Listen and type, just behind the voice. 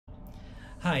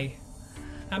Hi,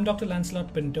 I'm Dr.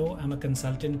 Lancelot Pinto. I'm a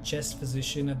consultant chest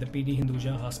physician at the PD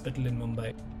Hinduja Hospital in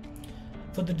Mumbai.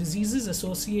 For the diseases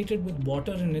associated with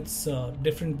water in its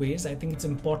different ways, I think it's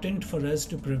important for us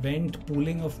to prevent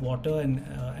pooling of water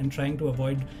and trying to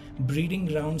avoid breeding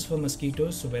grounds for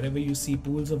mosquitoes. So wherever you see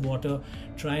pools of water,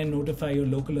 try and notify your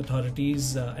local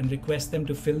authorities and request them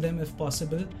to fill them if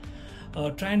possible.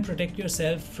 Try and protect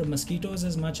yourself from mosquitoes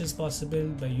as much as possible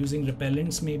by using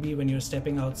repellents maybe when you're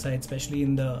stepping outside, especially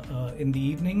in the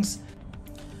evenings.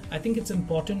 I think it's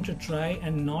important to try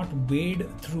and not wade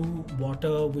through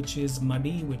water which is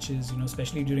muddy, which is,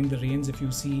 especially during the rains, if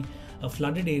you see a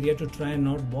flooded area, to try and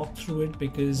not walk through it,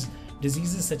 because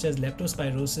diseases such as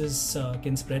leptospirosis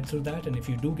can spread through that. And if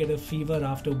you do get a fever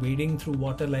after wading through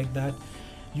water like that,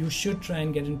 you should try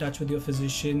and get in touch with your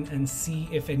physician and see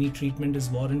if any treatment is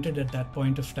warranted at that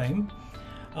point of time.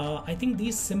 I think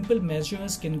these simple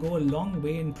measures can go a long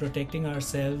way in protecting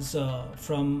ourselves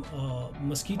from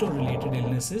mosquito-related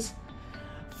illnesses.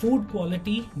 Food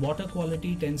quality, water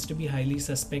quality tends to be highly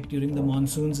suspect during the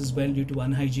monsoons as well due to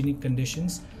unhygienic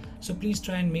conditions. So please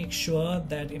try and make sure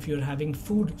that if you're having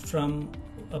food from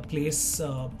a place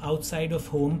outside of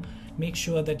home, make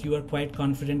sure that you are quite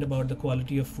confident about the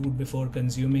quality of food before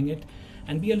consuming it,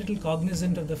 and be a little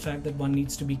cognizant of the fact that one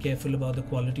needs to be careful about the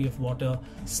quality of water,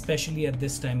 especially at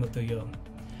this time of the year.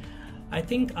 I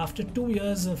think after 2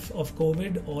 years of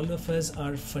COVID, all of us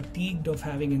are fatigued of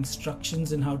having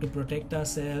instructions in how to protect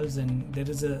ourselves, and there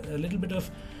is a little bit of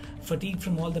fatigue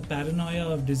from all the paranoia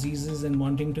of diseases and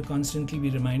wanting to constantly be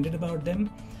reminded about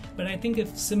them. But I think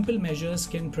if simple measures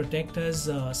can protect us,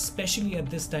 especially at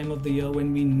this time of the year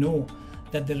when we know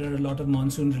that there are a lot of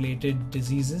monsoon related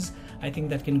diseases, I think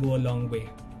that can go a long way.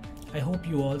 I hope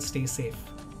you all stay safe.